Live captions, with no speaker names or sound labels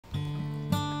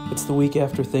It's the week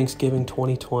after Thanksgiving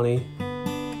 2020,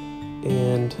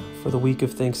 and for the week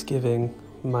of Thanksgiving,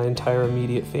 my entire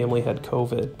immediate family had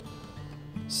COVID.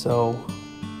 So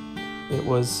it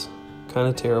was kind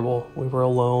of terrible. We were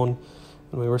alone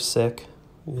and we were sick,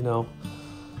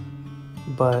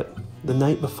 But the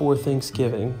night before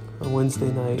Thanksgiving, on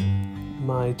Wednesday night,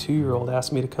 my 2-year-old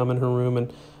asked me to come in her room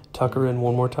and tuck her in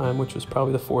one more time, which was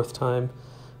probably the 4th time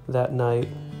that night.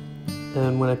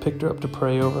 And when I picked her up to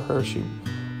pray over her, she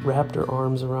wrapped her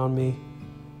arms around me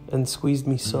and squeezed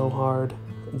me so hard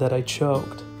that I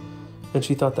choked. And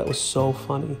she thought that was so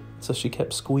funny. So she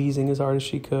kept squeezing as hard as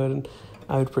she could, and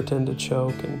I would pretend to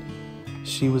choke, and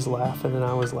she was laughing and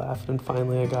I was laughing, and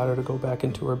finally I got her to go back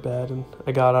into her bed, and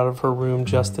I got out of her room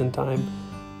just in time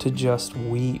to just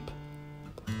weep.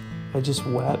 I just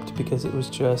wept because it was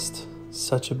just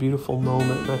such a beautiful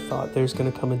moment, and I thought there's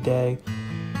going to come a day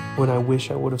when I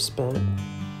wish I would have spent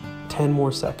 10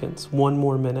 more seconds, 1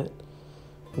 more minute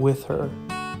with her.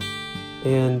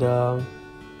 And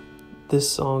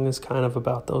this song is kind of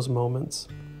about those moments.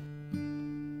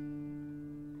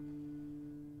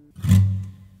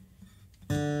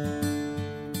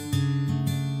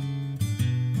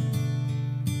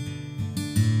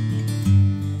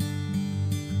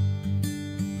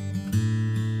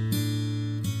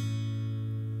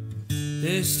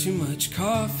 There's too much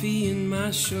coffee in my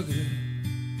sugar,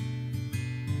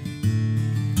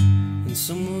 and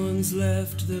someone's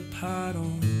left the pot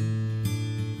on.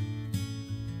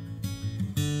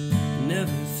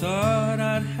 Never thought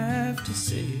I'd have to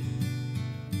say it,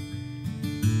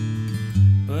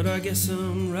 but I guess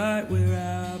I'm right where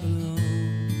I belong.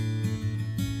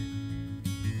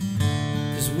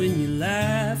 'Cause when you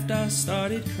laughed I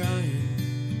started crying,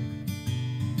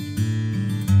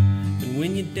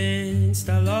 when you danced,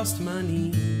 I lost my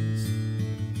knees.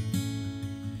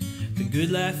 The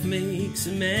good life makes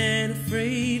a man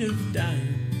afraid of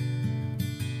dying.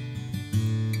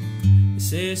 They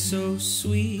say it's so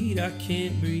sweet I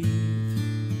can't breathe.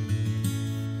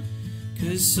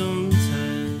 'Cause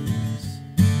sometimes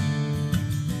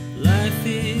life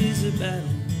is a battle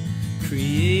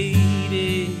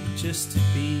created just to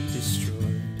be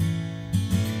destroyed.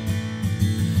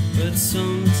 But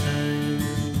sometimes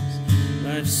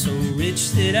life's so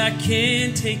rich that I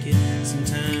can't take it.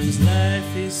 Sometimes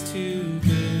life is too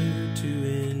good to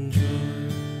enjoy.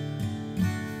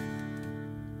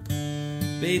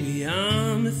 Baby,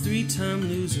 I'm a 3-time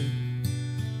loser.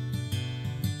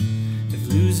 If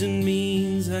losing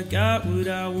means I got what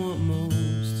I want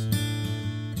most,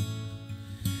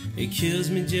 it kills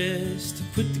me just to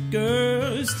put the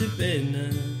girls to bed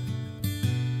now.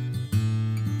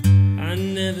 I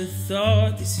never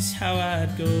thought this is how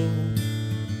I'd go.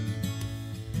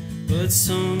 But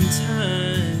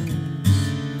sometimes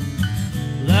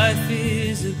life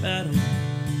is a battle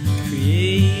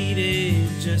created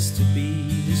just to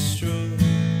be destroyed.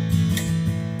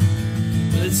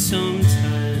 But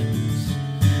sometimes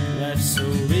life's so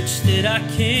rich that I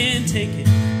can't take it.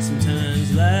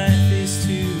 Sometimes life is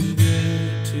too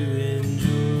good to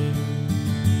enjoy.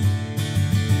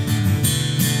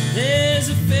 There's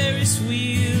a Ferris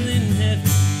wheel in heaven,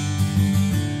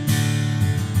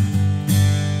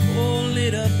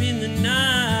 lit up in the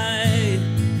night,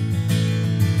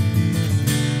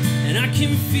 and I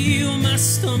can feel my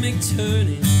stomach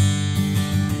turning,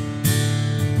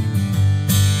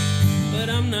 but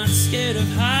I'm not scared of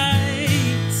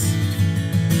heights.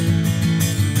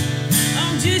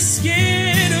 I'm just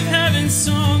scared of having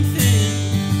something,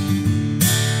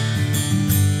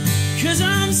 'cause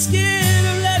I'm scared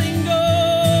of letting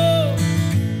go.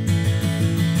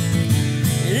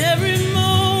 And every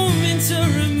moment's a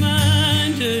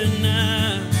reminder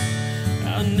now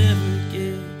I'll never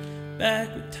get back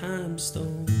with time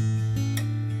stone.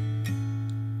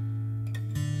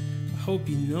 I hope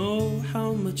you know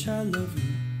how much I love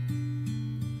you,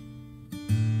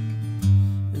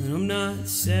 and I'm not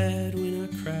sad when I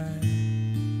cry.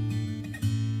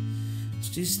 It's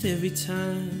just every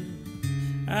time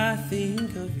I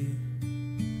think of you,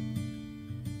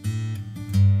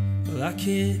 well, I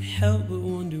can't help but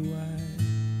wonder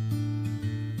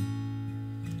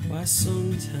why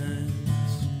sometimes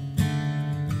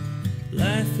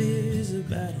life is a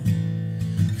battle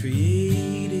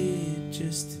created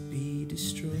just to be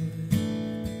destroyed.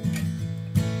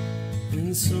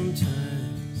 And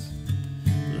sometimes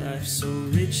life's so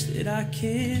rich that I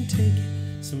can't take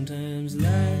it. Sometimes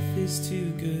life is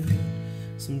too good.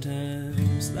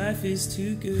 Sometimes life is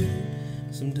too good.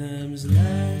 Sometimes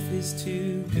life is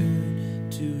too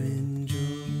good to enjoy.